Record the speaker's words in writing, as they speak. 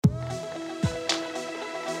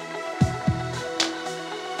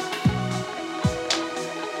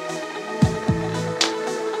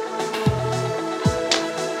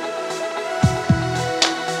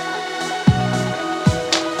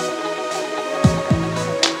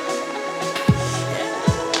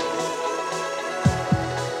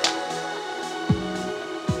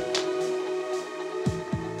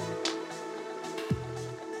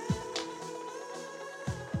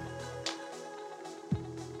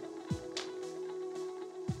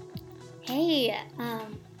Hey,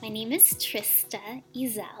 my name is Trista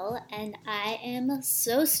Ezel, and I am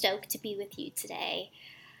so stoked to be with you today.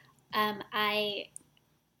 I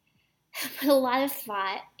put a lot of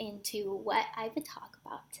thought into what I would talk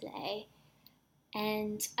about today,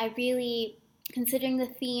 and I really, considering the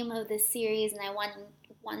theme of this series, and I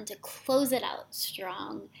want to close it out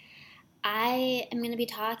strong, I am going to be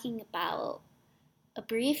talking about a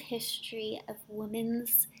brief history of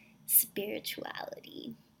women's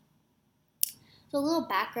spirituality. So, a little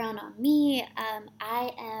background on me,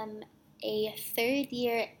 I am a third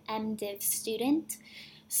year MDiv student,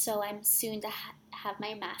 so I'm soon to have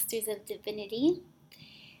my Master's of Divinity.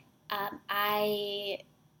 I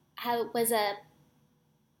was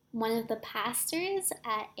one of the pastors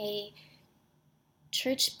at a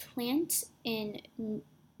church plant in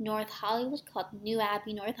North Hollywood called New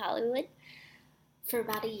Abbey, North Hollywood, for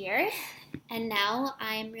about a year. And now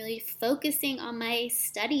I'm really focusing on my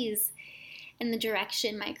studies and the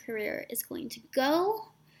direction my career is going to go,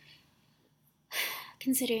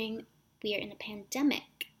 considering we are in a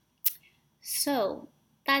pandemic. So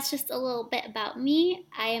that's just a little bit about me.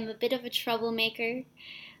 I am a bit of a troublemaker.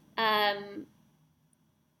 I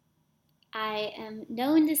am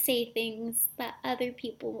known to say things that other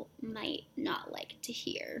people might not like to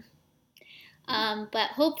hear.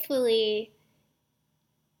 But hopefully,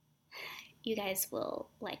 you guys will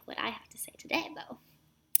like what I have to say today, though.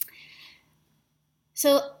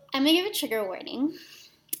 So I'm going to give a trigger warning.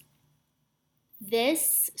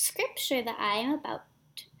 This scripture that I am about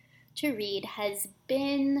to read has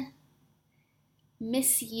been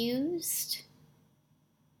misused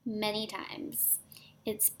many times.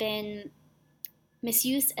 It's been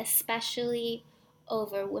misused especially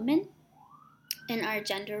over women and our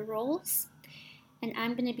gender roles, and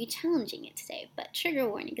I'm going to be challenging it today, but trigger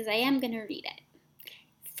warning because I am going to read it.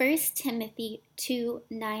 1 Timothy 2,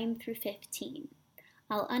 9 through 15.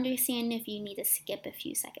 I'll understand if you need to skip a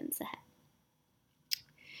few seconds ahead.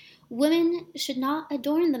 Women should not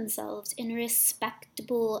adorn themselves in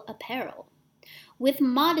respectable apparel, with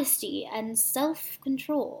modesty and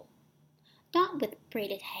self-control, not with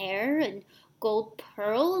braided hair and gold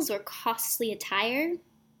pearls or costly attire,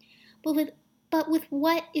 but with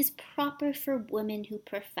what is proper for women who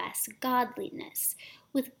profess godliness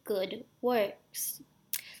with good works.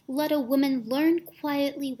 Let a woman learn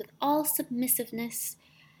quietly with all submissiveness.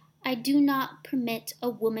 I do not permit a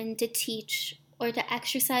woman to teach or to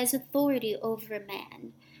exercise authority over a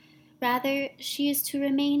man. Rather, she is to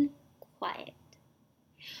remain quiet.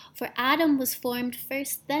 For Adam was formed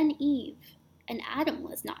first, then Eve. And Adam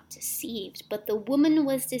was not deceived, but the woman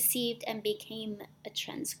was deceived and became a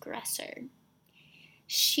transgressor.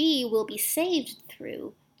 She will be saved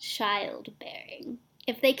through childbearing,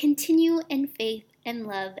 if they continue in faith and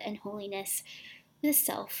love and holiness with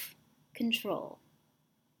self-control.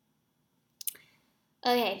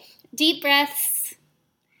 Okay, deep breaths.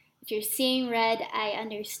 If you're seeing red, I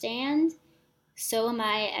understand. So am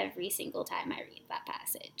I every single time I read that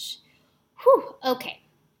passage. Whew, okay,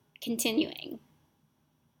 continuing.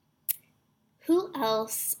 Who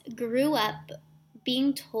else grew up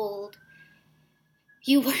being told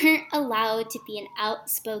you weren't allowed to be an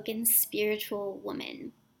outspoken spiritual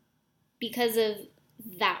woman because of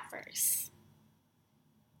that verse?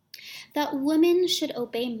 That women should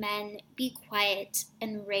obey men, be quiet,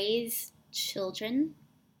 and raise children?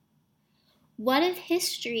 What if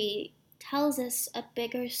history tells us a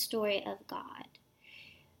bigger story of God?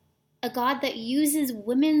 A God that uses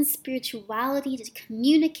women's spirituality to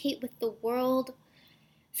communicate with the world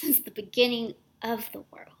since the beginning of the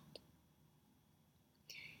world.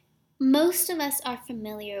 Most of us are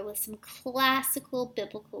familiar with some classical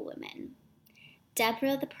biblical women.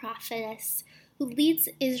 Deborah the prophetess, who leads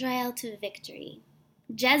Israel to victory.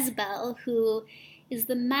 Jezebel, who is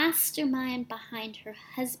the mastermind behind her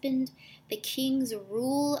husband, the king's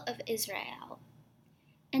rule of Israel.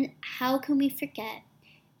 And how can we forget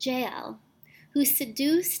Jael, who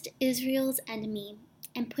seduced Israel's enemy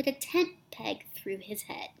and put a tent peg through his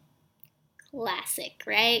head? Classic,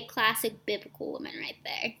 right? Classic biblical woman right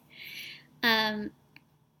there.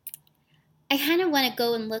 I kind of want to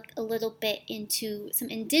go and look a little bit into some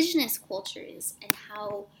indigenous cultures and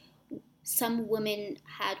how some women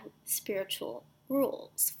had spiritual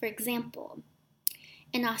rules. For example,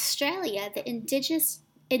 in Australia, the indigenous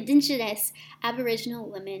Aboriginal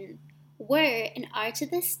women were and are to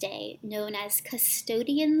this day known as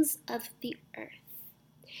custodians of the earth.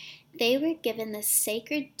 They were given the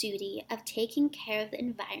sacred duty of taking care of the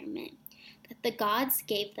environment that the gods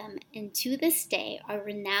gave them, and to this day are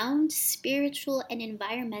renowned spiritual and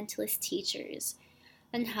environmentalist teachers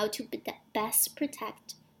on how to best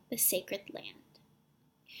protect the sacred land.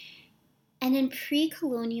 And in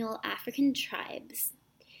pre-colonial African tribes,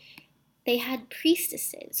 they had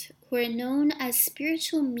priestesses who were known as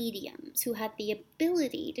spiritual mediums who had the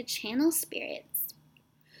ability to channel spirits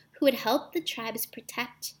who would help the tribes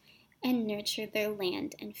protect and nurture their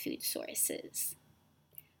land and food sources.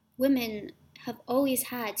 Women have always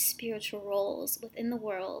had spiritual roles within the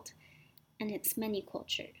world and its many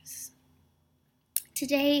cultures.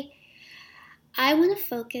 Today, I want to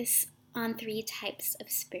focus on 3 types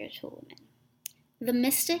of spiritual women: the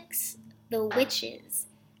mystics, the witches,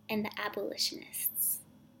 and the abolitionists.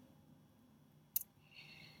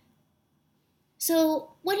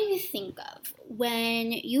 So, what do you think of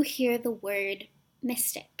when you hear the word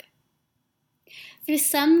mystic? For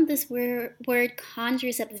some, this word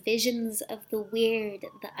conjures up visions of the weird,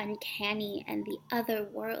 the uncanny, and the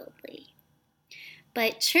otherworldly.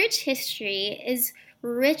 But church history is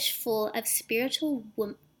rich full of spiritual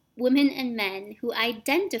women and men who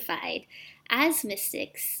identified as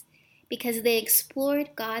mystics because they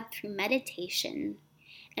explored God through meditation.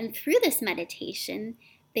 And through this meditation,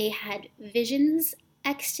 they had visions,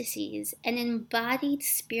 ecstasies, and embodied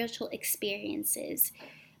spiritual experiences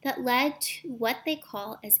that led to what they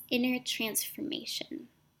call as inner transformation.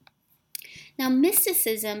 Now,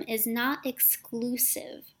 mysticism is not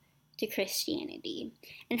exclusive to Christianity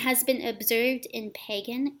and has been observed in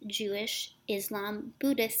pagan, Jewish, Islam,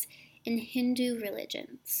 Buddhist, and Hindu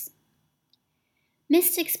religions.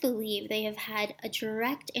 Mystics believe they have had a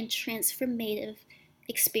direct and transformative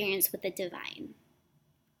experience with the divine.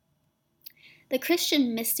 The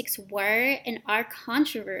Christian mystics were and are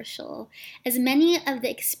controversial, as many of the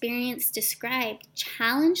experiences described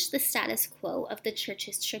challenged the status quo of the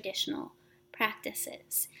church's traditional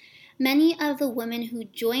practices. Many of the women who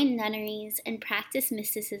joined nunneries and practiced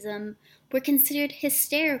mysticism were considered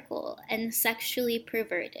hysterical and sexually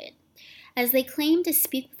perverted, as they claimed to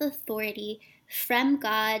speak with authority from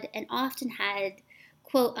God and often had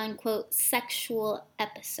quote-unquote sexual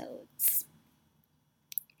episodes.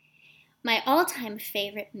 My all-time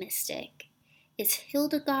favorite mystic is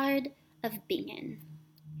Hildegard of Bingen.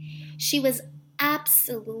 She was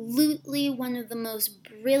absolutely one of the most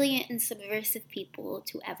brilliant and subversive people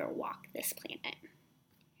to ever walk this planet.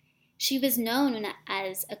 She was known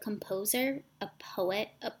as a composer, a poet,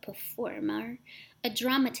 a performer, a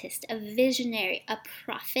dramatist, a visionary, a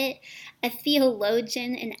prophet, a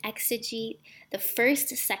theologian, an exegete, the first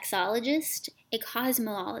sexologist, a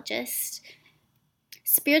cosmologist,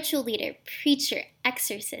 spiritual leader, preacher,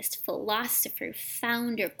 exorcist, philosopher,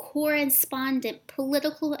 founder, correspondent,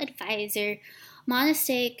 political advisor,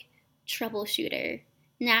 monastic troubleshooter,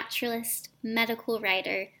 naturalist, medical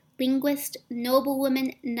writer, linguist,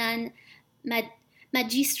 noblewoman, nun,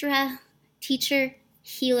 magistra, teacher,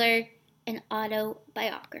 healer, and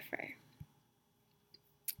autobiographer.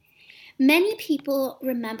 Many people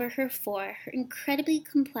remember her for her incredibly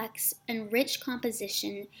complex and rich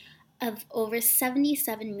composition of over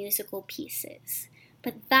 77 musical pieces,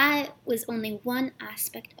 but that was only one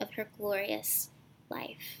aspect of her glorious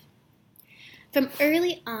life. From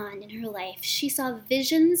early on in her life, she saw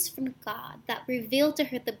visions from God that revealed to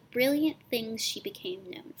her the brilliant things she became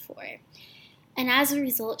known for, and as a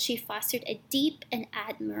result, she fostered a deep and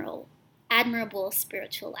admirable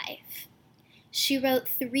spiritual life. She wrote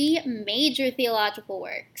 3 major theological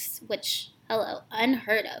works, which,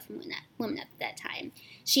 unheard of from women at that time.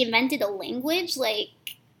 She invented a language,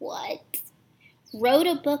 what? Wrote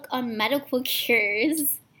a book on medical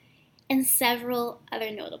cures, and several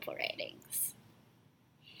other notable writings.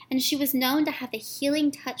 And she was known to have a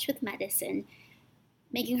healing touch with medicine,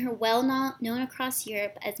 making her well known across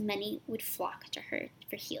Europe as many would flock to her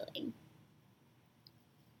for healing.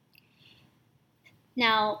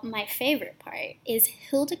 Now, my favorite part is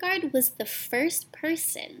Hildegard was the first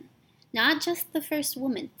person, not just the first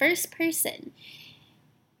woman, first person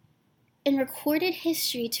in recorded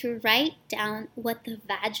history to write down what the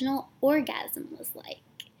vaginal orgasm was like.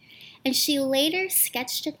 And she later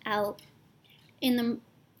sketched it out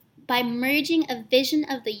by merging a vision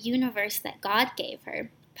of the universe that God gave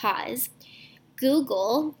her. Pause.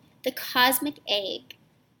 Google the cosmic egg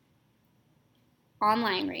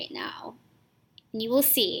online right now, and you will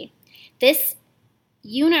see this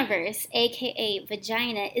universe, aka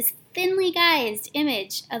vagina, is thinly guised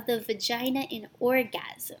image of the vagina in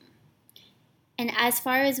orgasm. And as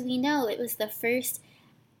far as we know, it was the first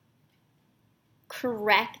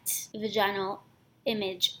correct vaginal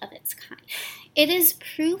image of its kind. It is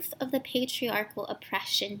proof of the patriarchal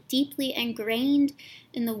oppression deeply ingrained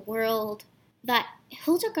in the world that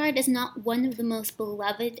Hildegard is not one of the most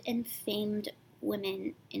beloved and famed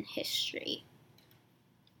women in history.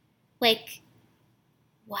 Like,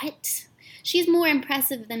 what? She's more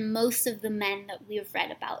impressive than most of the men that we've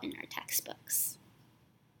read about in our textbooks.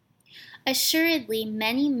 Assuredly,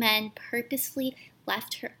 many men purposefully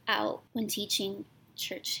left her out when teaching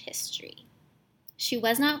church history. She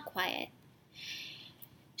was not quiet.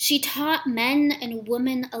 She taught men and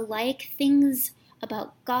women alike things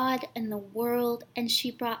about God and the world, and she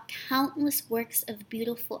brought countless works of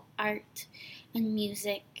beautiful art and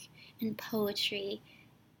music and poetry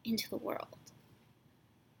into the world.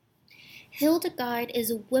 Hildegard is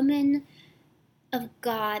a woman of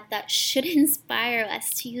God that should inspire us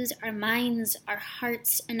to use our minds, our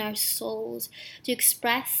hearts, and our souls to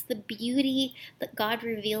express the beauty that God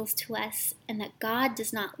reveals to us, and that God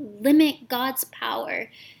does not limit God's power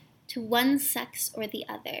to one sex or the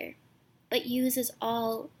other, but uses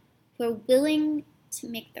all who are willing to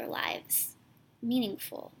make their lives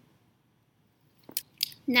meaningful.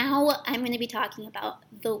 Now I'm going to be talking about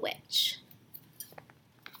the witch.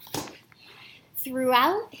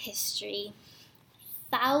 Throughout history,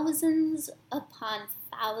 thousands upon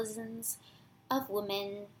thousands of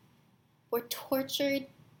women were tortured,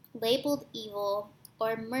 labeled evil,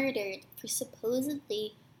 or murdered for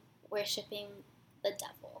supposedly worshiping the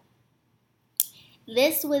devil.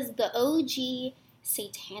 This was the OG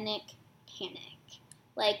satanic panic,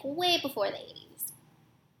 like way before the 80s.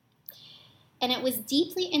 And it was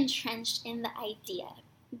deeply entrenched in the idea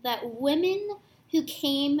that women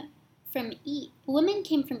came from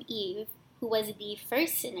Eve, who was the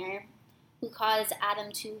first sinner who caused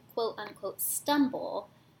Adam to quote-unquote stumble,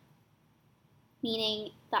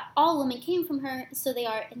 meaning that all women came from her, so they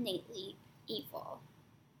are innately evil.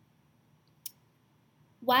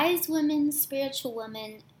 Wise women, spiritual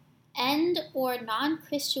women, and or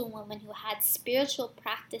non-Christian women who had spiritual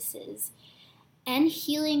practices and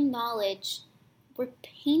healing knowledge were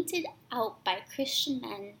painted out by Christian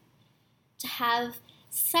men to have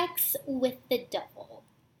sex with the devil,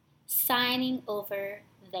 signing over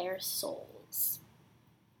their souls.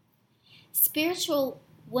 Spiritual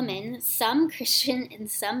women, some Christian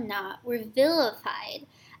and some not, were vilified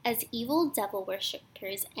as evil devil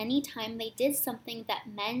worshippers anytime they did something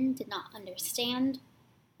that men did not understand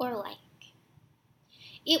or like.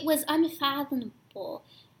 It was unfathomable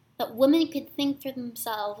that women could think for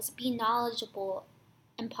themselves, be knowledgeable,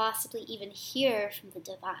 and possibly even hear from the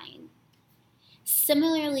divine.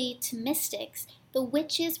 Similarly to mystics, the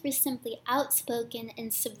witches were simply outspoken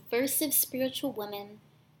and subversive spiritual women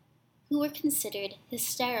who were considered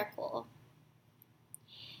hysterical.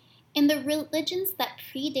 In the religions that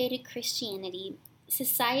predated Christianity,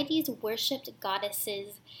 societies worshipped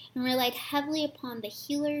goddesses and relied heavily upon the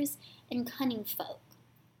healers and cunning folk.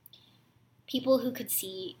 People who could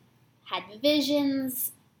had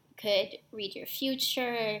visions, could read your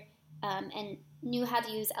future, and knew how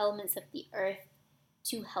to use elements of the earth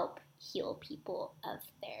to help heal people of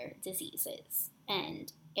their diseases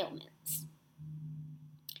and ailments.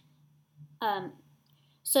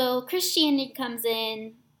 So Christianity comes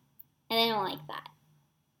in, and they don't like that.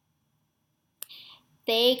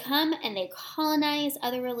 They come and they colonize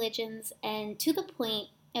other religions, and to the point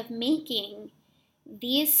of making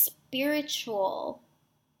these spiritual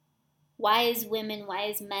wise women,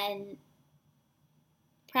 wise men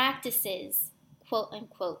practices, quote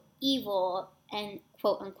unquote, evil and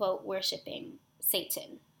quote unquote worshiping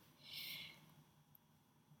Satan.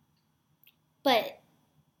 But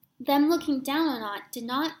them looking down on it did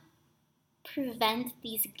not prevent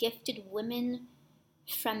these gifted women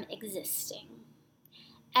from existing.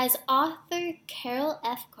 As author Carol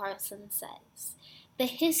F. Carlson says, the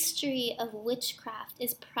history of witchcraft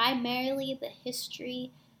is primarily the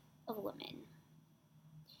history of women.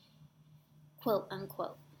 Quote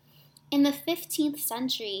unquote. In the 15th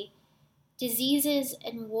century, diseases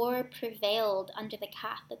and war prevailed under the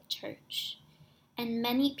Catholic Church, and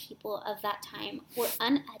many people of that time were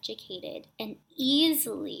uneducated and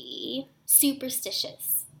easily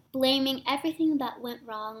superstitious, blaming everything that went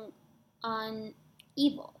wrong on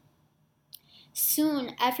evil.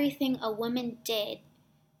 Soon, everything a woman did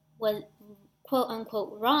was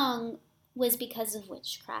quote-unquote wrong was because of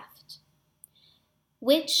witchcraft.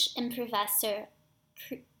 Witch and Professor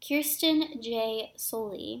Kirsten J.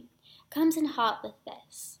 Soley comes in hot with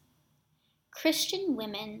this. Christian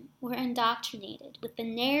women were indoctrinated with the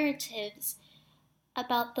narratives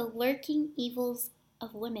about the lurking evils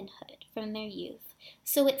of womanhood from their youth,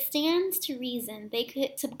 so it stands to reason they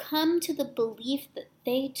could succumb to the belief that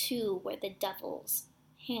they too were the devil's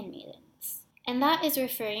handmaidens. And that is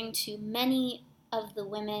referring to many of the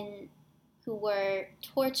women who were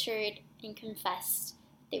tortured and confessed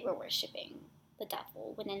they were worshiping the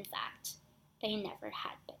devil, when in fact they never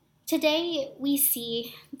had been. Today, we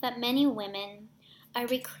see that many women are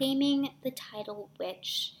reclaiming the title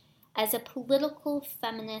witch as a political,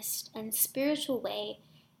 feminist, and spiritual way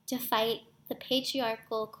to fight the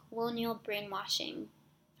patriarchal colonial brainwashing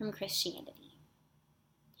from Christianity.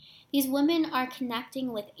 These women are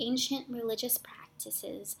connecting with ancient religious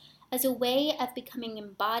practices as a way of becoming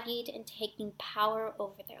embodied and taking power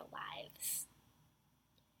over their lives.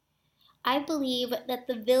 I believe that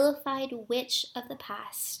the vilified witch of the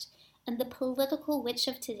past and the political witch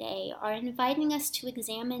of today are inviting us to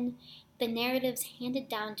examine the narratives handed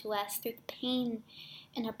down to us through the pain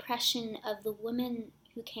and oppression of the women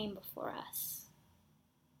who came before us.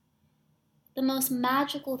 The most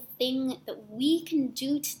magical thing that we can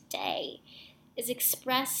do today is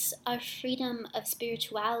express our freedom of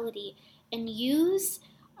spirituality and use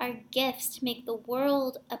our gifts to make the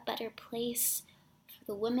world a better place for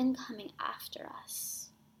the women coming after us.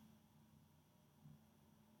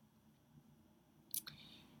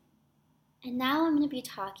 And now I'm going to be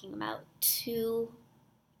talking about two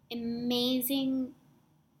amazing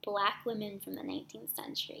Black women from the 19th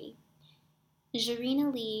century,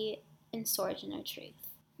 Jarena Lee and Sojourner Truth.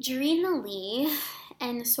 Jarena Lee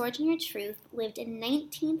and Sojourner Truth lived in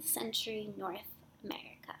 19th century North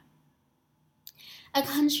America, a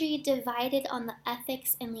country divided on the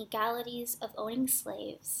ethics and legalities of owning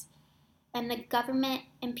slaves, and the government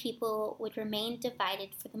and people would remain divided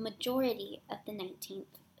for the majority of the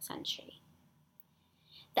 19th century.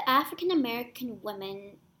 The African American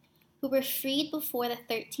women who were freed before the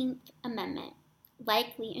 13th Amendment,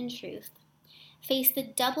 like Lee and Truth, faced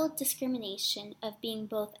the double discrimination of being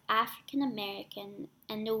both African American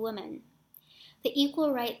and a woman. The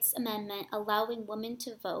Equal Rights Amendment allowing women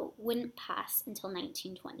to vote wouldn't pass until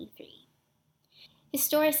 1923.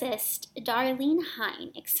 Historicist Darlene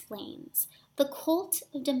Hine explains, the cult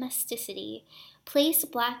of domesticity placed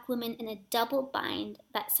Black women in a double bind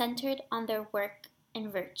that centered on their work and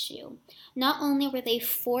virtue. Not only were they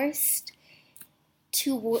forced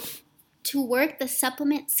to work to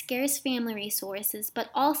supplement scarce family resources, but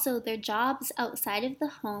also their jobs outside of the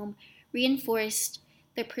home reinforced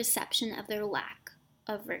their perception of their lack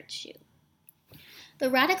of virtue. The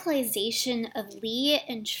radicalization of Lee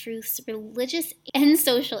and Truth's religious and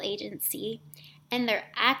social agency and their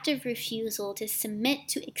active refusal to submit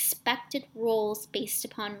to expected roles based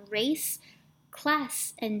upon race,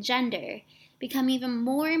 class, and gender become even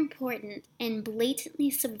more important and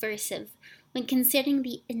blatantly subversive when considering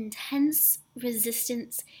the intense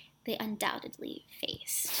resistance they undoubtedly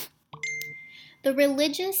faced. The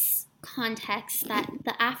religious context that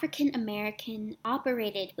the African American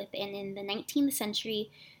operated within in the 19th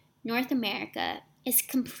century North America is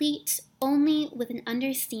complete only with an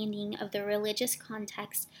understanding of the religious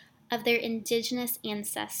context of their indigenous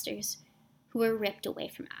ancestors who were ripped away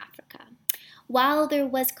from Africa. While there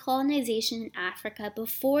was colonization in Africa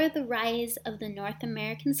before the rise of the North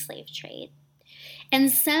American slave trade, and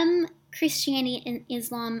some Christianity and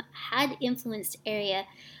Islam had influenced area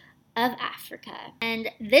of Africa, and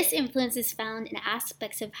this influence is found in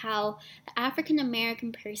aspects of how the African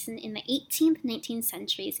American person in the 18th, 19th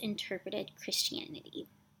centuries interpreted Christianity.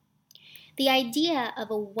 The idea of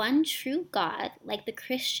a one true God, like the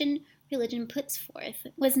Christian religion puts forth,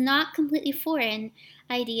 was not completely foreign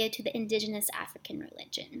idea to the indigenous African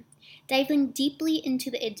religion. Diving deeply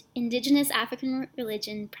into the indigenous African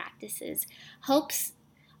religion practices helps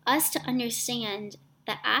us to understand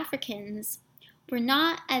that Africans were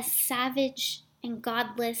not as savage and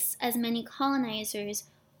godless as many colonizers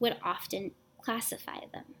would often classify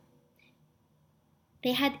them.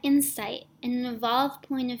 They had insight and an evolved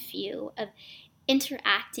point of view of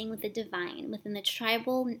interacting with the divine within the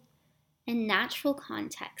tribal and natural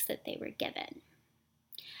context that they were given.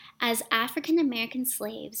 As African American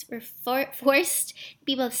slaves were forced to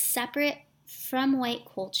be both separate from white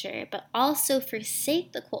culture, but also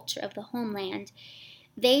forsake the culture of the homeland,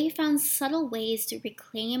 they found subtle ways to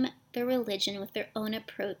reclaim their religion with their own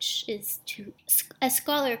approaches to, a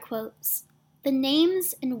scholar quotes, the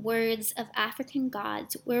names and words of African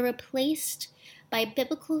gods were replaced by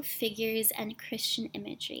biblical figures and Christian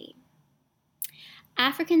imagery.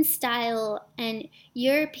 African style and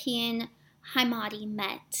European hymnody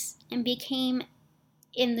met and became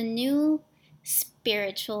in the new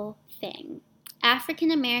spiritual thing. African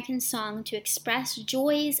American song to express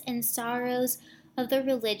joys and sorrows of the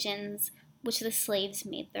religions which the slaves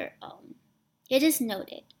made their own. It is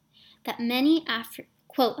noted that many African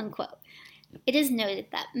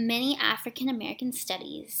American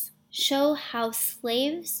studies show how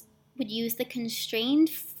slaves would use the constrained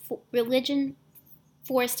religion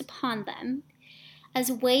forced upon them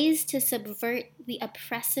as ways to subvert the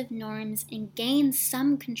oppressive norms and gain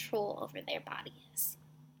some control over their bodies.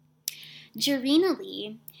 Jarena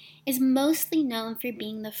Lee is mostly known for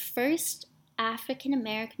being the first African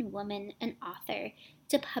American woman and author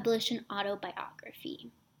to publish an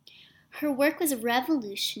autobiography. Her work was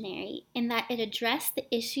revolutionary in that it addressed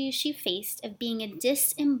the issues she faced of being a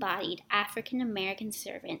disembodied African American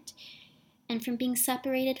servant and from being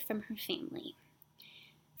separated from her family.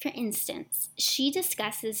 For instance, she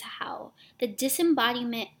discusses how the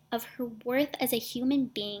disembodiment of her worth as a human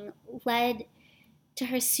being led to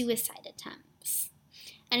her suicide attempts,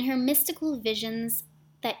 and her mystical visions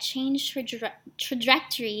that changed her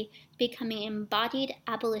trajectory to becoming an embodied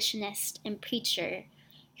abolitionist and preacher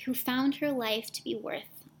who found her life to be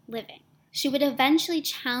worth living. She would eventually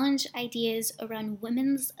challenge ideas around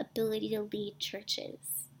women's ability to lead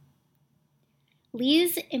churches.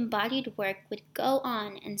 Lee's embodied work would go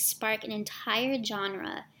on and spark an entire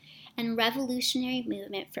genre and revolutionary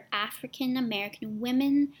movement for African American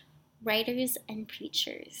women, writers, and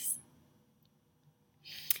preachers.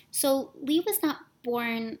 So Lee was not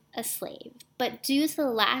born a slave, but due to the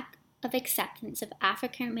lack of acceptance of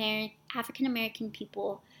African American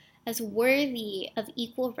people as worthy of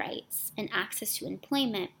equal rights and access to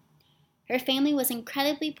employment, her family was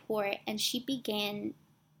incredibly poor and she became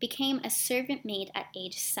a servant maid at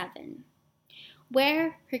age 7,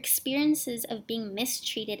 where her experiences of being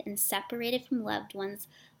mistreated and separated from loved ones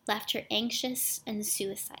left her anxious and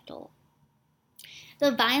suicidal.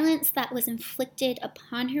 The violence that was inflicted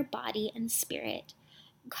upon her body and spirit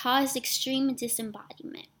caused extreme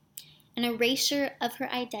disembodiment, an erasure of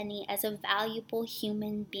her identity as a valuable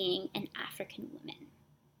human being and African woman.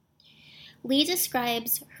 Lee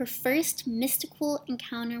describes her first mystical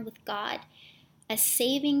encounter with God as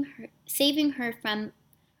saving her from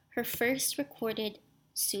her first recorded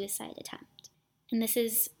suicide attempt. And this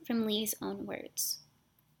is from Lee's own words.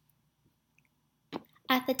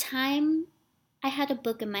 At the time, I had a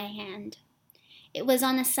book in my hand. It was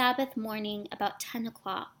on a Sabbath morning about 10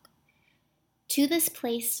 o'clock. To this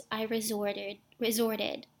place I resorted,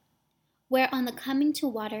 where on the coming to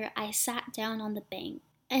water I sat down on the bank,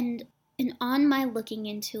 and on my looking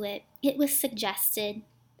into it, it was suggested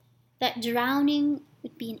that drowning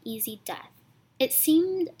would be an easy death. It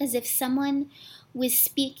seemed as if someone was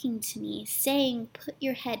speaking to me, saying, "Put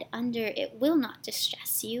your head under, it will not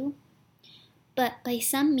distress you." But by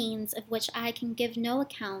some means of which I can give no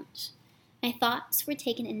account, my thoughts were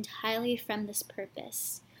taken entirely from this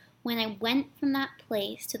purpose. When I went from that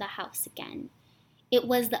place to the house again, it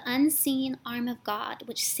was the unseen arm of God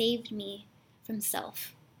which saved me from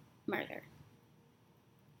self-murder.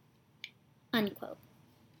 Unquote.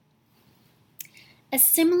 A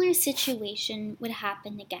similar situation would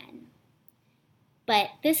happen again,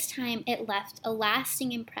 but this time it left a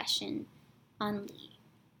lasting impression on Lee.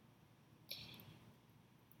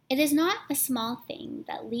 It is not a small thing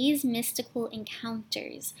that Lee's mystical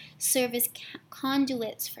encounters serve as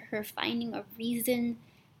conduits for her finding a reason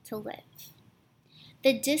to live.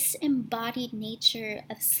 The disembodied nature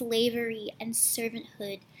of slavery and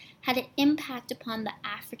servanthood had an impact upon the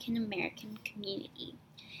African American community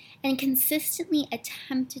and consistently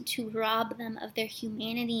attempted to rob them of their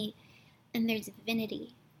humanity and their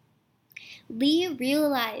divinity. Lee,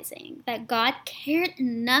 realizing that God cared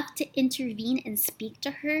enough to intervene and speak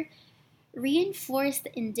to her, reinforced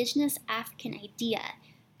the indigenous African idea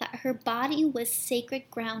that her body was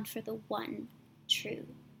sacred ground for the one true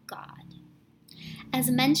God.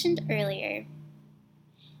 As mentioned earlier,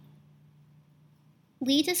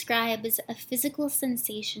 Lee describes a physical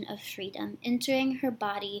sensation of freedom entering her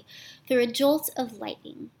body through a jolt of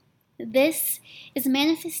lightning. This is a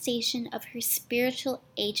manifestation of her spiritual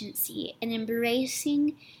agency in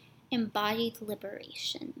embracing embodied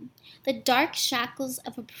liberation. The dark shackles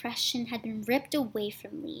of oppression had been ripped away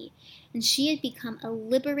from Lee, and she had become a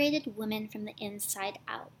liberated woman from the inside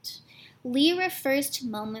out. Lee refers to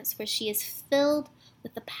moments where she is filled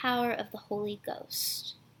with the power of the Holy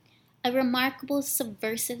Ghost. A remarkable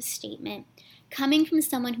subversive statement coming from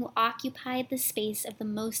someone who occupied the space of the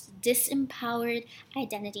most disempowered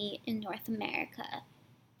identity in North America,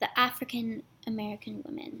 the African American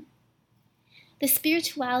woman. The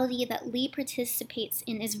spirituality that Lee participates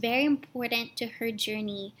in is very important to her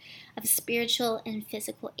journey of spiritual and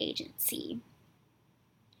physical agency.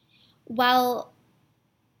 While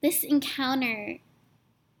this encounter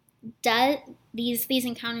these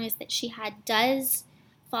encounters that she had does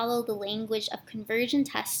follow the language of conversion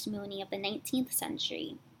testimony of the 19th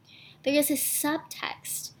century, there is a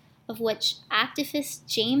subtext of which activist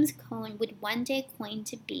James Cone would one day coin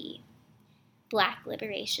to be Black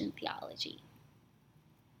liberation theology.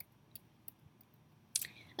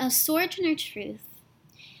 Sojourner Truth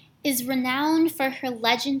is renowned for her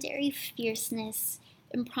legendary fierceness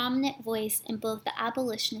and prominent voice in both the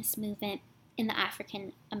abolitionist movement and the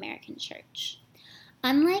African American church.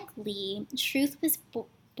 Unlike Lee, Truth was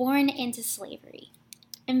born into slavery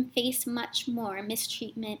and faced much more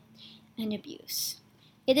mistreatment and abuse.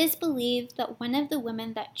 It is believed that one of the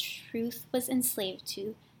women that Truth was enslaved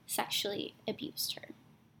to sexually abused her.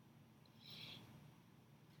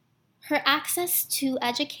 Her access to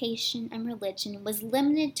education and religion was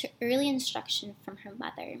limited to early instruction from her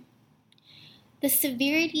mother. The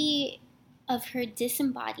severity of her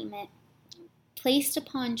disembodiment placed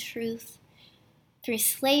upon Truth through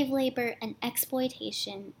slave labor and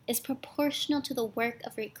exploitation is proportional to the work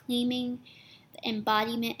of reclaiming the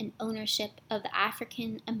embodiment and ownership of the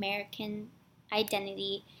African American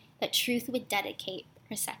identity that Truth would dedicate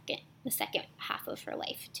the second half of her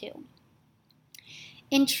life to.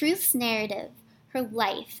 In Truth's narrative, her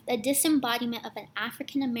life, the disembodiment of an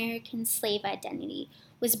African American slave identity,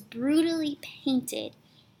 was brutally painted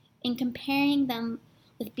in comparing them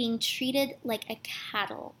with being treated like a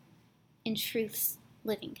cattle in Truth's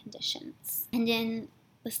living conditions and in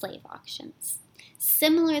the slave auctions.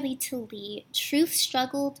 Similarly to Lee, Truth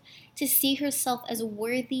struggled to see herself as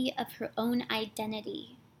worthy of her own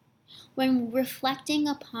identity. When reflecting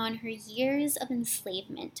upon her years of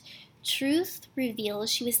enslavement, Truth reveals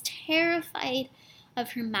she was terrified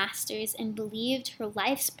of her masters and believed her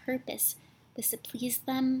life's purpose was to please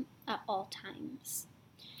them at all times.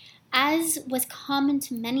 As was common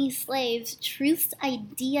to many slaves, Truth's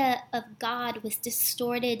idea of God was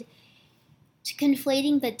distorted to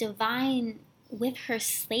conflating the divine with her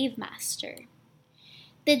slave master.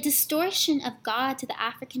 The distortion of God to the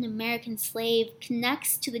African American slave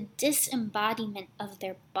connects to the disembodiment of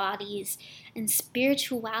their bodies and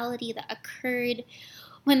spirituality that occurred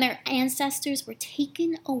when their ancestors were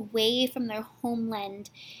taken away from their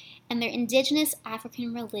homeland and their indigenous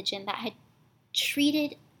African religion that had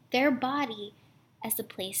treated their body as the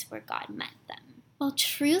place where God met them. While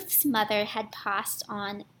Truth's mother had passed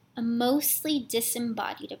on a mostly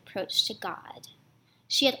disembodied approach to God,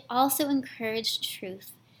 she had also encouraged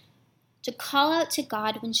Truth to call out to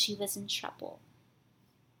God when she was in trouble.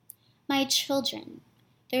 My children,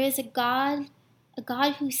 there is a God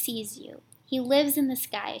who sees you. He lives in the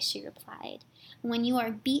sky, she replied. And when you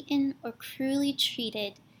are beaten or cruelly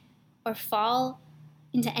treated or fall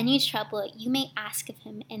into any trouble, you may ask of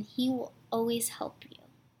him, and he will always help you.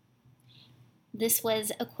 This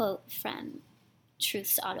was a quote from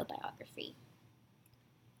Truth's autobiography.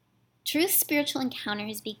 Truth's spiritual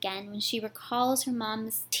encounters began when she recalls her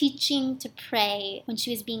mom's teaching to pray when she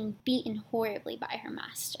was being beaten horribly by her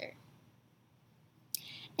master.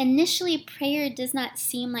 Initially, prayer does not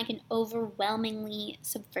seem like an overwhelmingly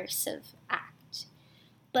subversive act.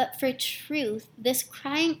 But for Truth, this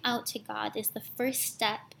crying out to God is the first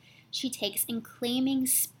step she takes in claiming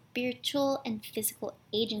spiritual and physical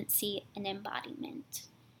agency and embodiment,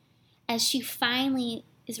 as she finally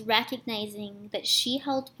is recognizing that she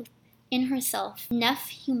held in herself enough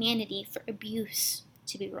humanity for abuse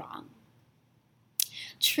to be wrong.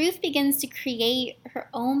 Truth begins to create her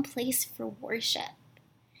own place for worship.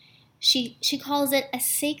 She calls it a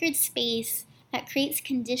sacred space that creates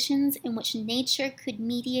conditions in which nature could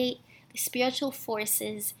mediate the spiritual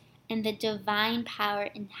forces and the divine power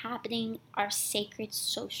inhabiting our sacred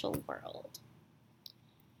social world.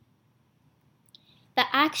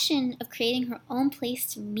 The action of creating her own place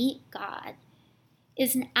to meet God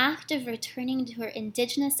is an act of returning to her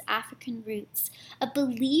indigenous African roots, of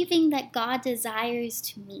believing that God desires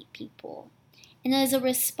to meet people, and as a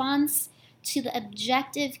response to the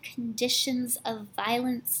objective conditions of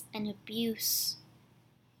violence and abuse.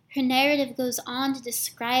 Her narrative goes on to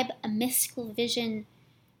describe a mystical vision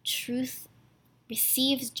Truth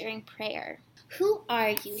receives during prayer. "Who are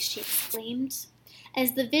you?" she exclaimed,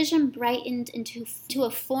 as the vision brightened into a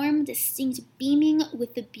form distinct, beaming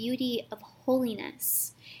with the beauty of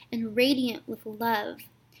holiness and radiant with love.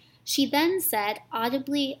 She then said,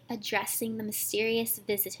 audibly addressing the mysterious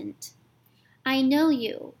visitant, "I know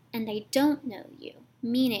you, and I don't know you,"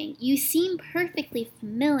 meaning, "You seem perfectly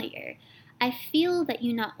familiar. I feel that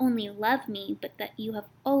you not only love me, but that you have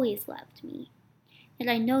always loved me. Yet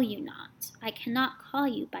I know you not. I cannot call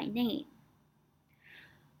you by name."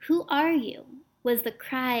 "Who are you?" was the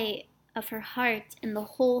cry of her heart, and the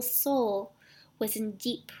whole soul was in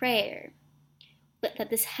deep prayer, but that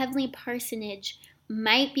this heavenly personage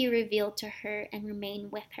might be revealed to her and remain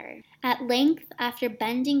with her. At length, after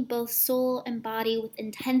bending both soul and body with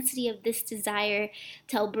intensity of this desire,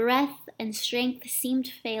 till breath and strength seemed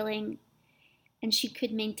failing, and she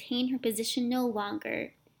could maintain her position no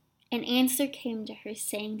longer, An answer came to her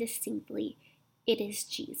saying distinctly, "It is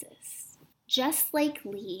Jesus." Just like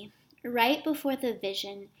Lee, right before the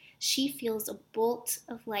vision, she feels a bolt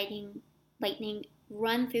of lightning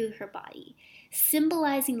run through her body,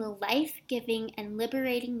 symbolizing the life-giving and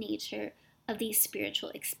liberating nature of these spiritual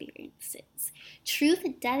experiences. Truth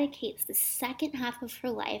dedicates the second half of her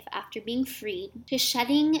life after being freed to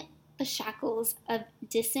shedding the shackles of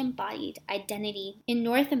disembodied identity in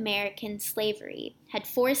North American slavery had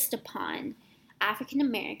forced upon African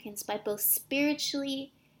Americans by both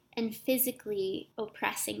spiritually and physically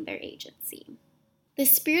oppressing their agency. The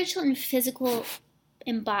spiritual and physical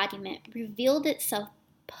embodiment revealed itself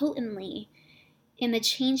potently in the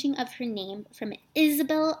changing of her name from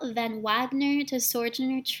Isabel Van Wagner to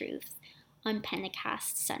Sojourner Truth on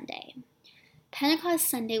Pentecost Sunday. Pentecost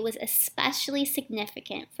Sunday was especially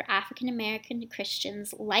significant for African American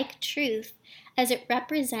Christians like Truth, as it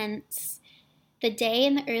represents the day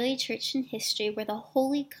in the early church in history where the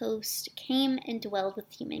Holy Ghost came and dwelled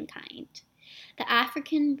with humankind. The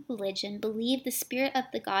African religion believed the spirit of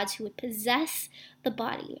the gods who would possess the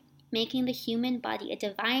body, making the human body a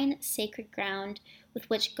divine sacred ground with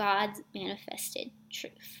which God manifested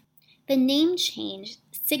truth. The name change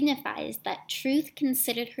signifies that Truth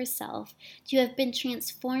considered herself to have been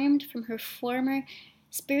transformed from her former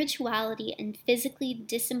spirituality and physically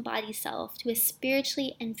disembodied self to a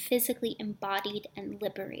spiritually and physically embodied and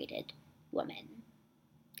liberated woman.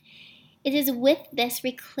 It is with this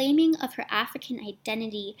reclaiming of her African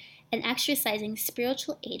identity and exercising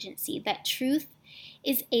spiritual agency that Truth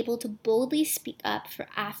is able to boldly speak up for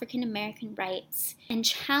African American rights and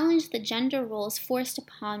challenge the gender roles forced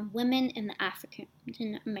upon women in the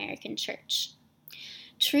African American church.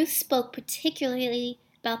 Truth spoke particularly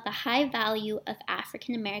about the high value of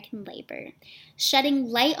African American labor, shedding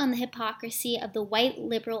light on the hypocrisy of the white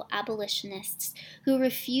liberal abolitionists who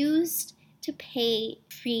refused to pay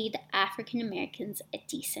freed African Americans a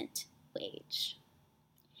decent wage.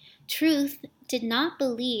 Truth did not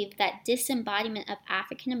believe that disembodiment of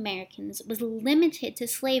African Americans was limited to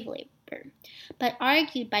slave labor, but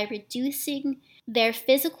argued by reducing their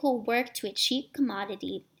physical work to a cheap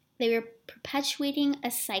commodity, they were perpetuating a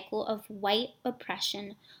cycle of white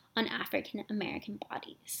oppression on African American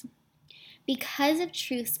bodies. Because of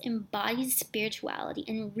Truth's embodied spirituality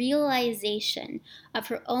and realization of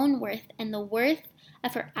her own worth and the worth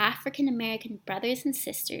of her African American brothers and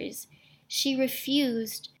sisters, she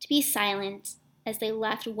refused to be silent as they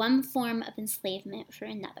left one form of enslavement for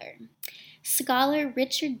another. Scholar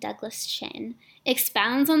Richard Douglas Chin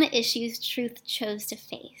expounds on the issues Truth chose to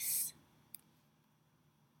face.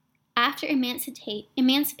 After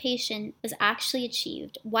emancipation was actually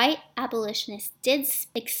achieved, white abolitionists did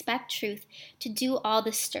expect Truth to do all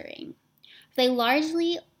the stirring. They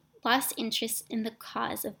largely lost interest in the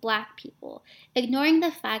cause of Black people, ignoring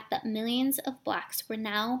the fact that millions of Blacks were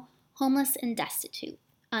now homeless and destitute,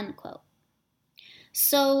 unquote.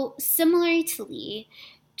 So, similar to Lee,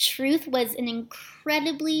 Truth was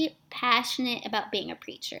incredibly passionate about being a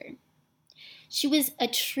preacher. She was a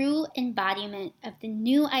true embodiment of the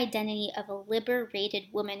new identity of a liberated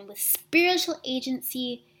woman with spiritual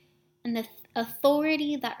agency and the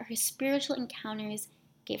authority that her spiritual encounters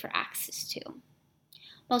gave her access to.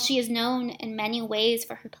 While she is known in many ways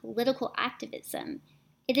for her political activism,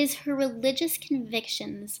 it is her religious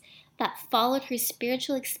convictions that followed her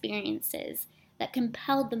spiritual experiences that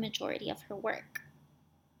compelled the majority of her work.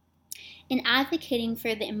 In advocating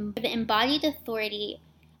for the embodied authority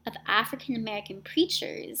of African American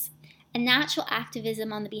preachers, a natural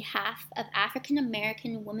activism on the behalf of African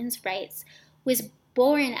American women's rights was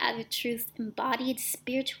born out of Truth's embodied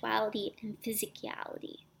spirituality and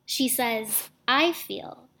physicality. She says, "I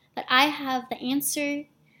feel that I have to answer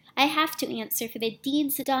for the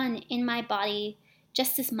deeds done in my body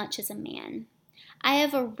just as much as a man. I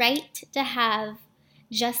have a right to have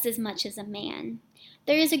just as much as a man.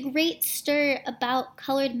 There is a great stir about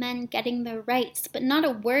colored men getting their rights, but not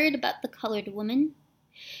a word about the colored woman.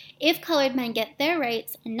 If colored men get their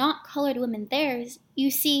rights and not colored women theirs,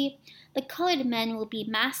 you see, the colored men will be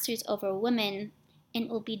masters over women, and it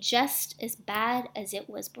will be just as bad as it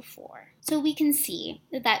was before." So we can see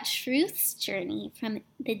that Truth's journey from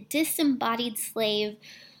the disembodied slave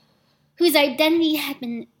whose identity had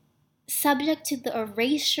been subject to the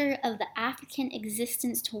erasure of the African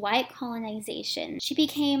existence to white colonization, she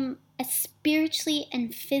became a spiritually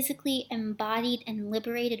and physically embodied and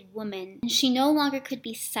liberated woman, and she no longer could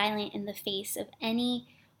be silent in the face of any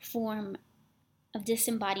form of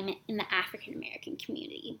disembodiment in the African American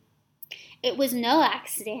community. It was no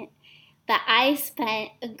accident that I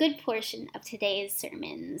spent a good portion of today's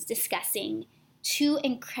sermons discussing two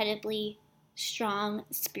incredibly strong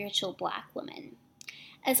spiritual Black women,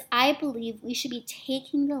 as I believe we should be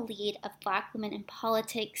taking the lead of Black women in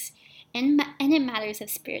politics and in matters of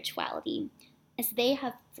spirituality, as they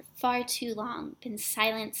have for far too long been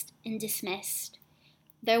silenced and dismissed.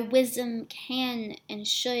 Their wisdom can and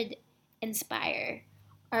should inspire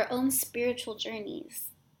our own spiritual journeys.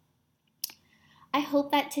 I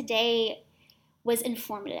hope that today was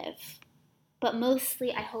informative, but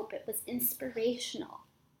mostly I hope it was inspirational.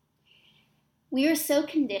 We are so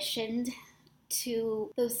conditioned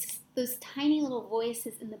to those tiny little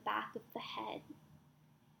voices in the back of the head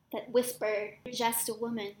that whisper, you're just a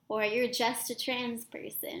woman, or you're just a trans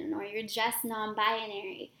person, or you're just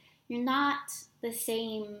non-binary. You're not the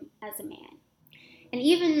same as a man. And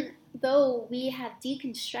even though we have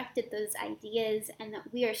deconstructed those ideas and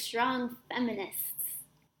that we are strong feminists,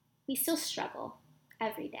 we still struggle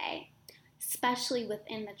every day, especially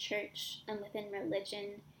within the church and within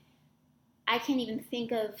religion. I can't even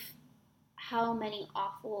think of how many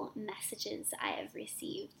awful messages I have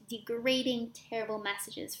received, degrading, terrible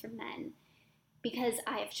messages from men, because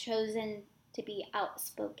I have chosen to be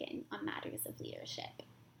outspoken on matters of leadership.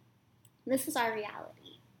 This is our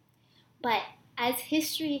reality. But as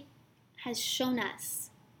history has shown us,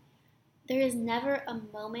 there is never a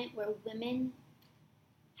moment where women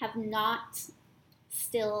have not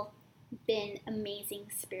still been amazing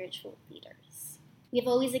spiritual leaders. We have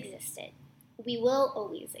always existed. We will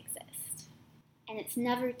always exist. And it's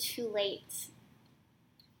never too late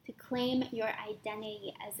to claim your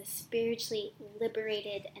identity as a spiritually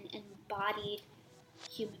liberated and embodied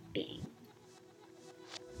human being.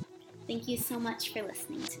 Thank you so much for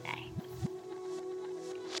listening today.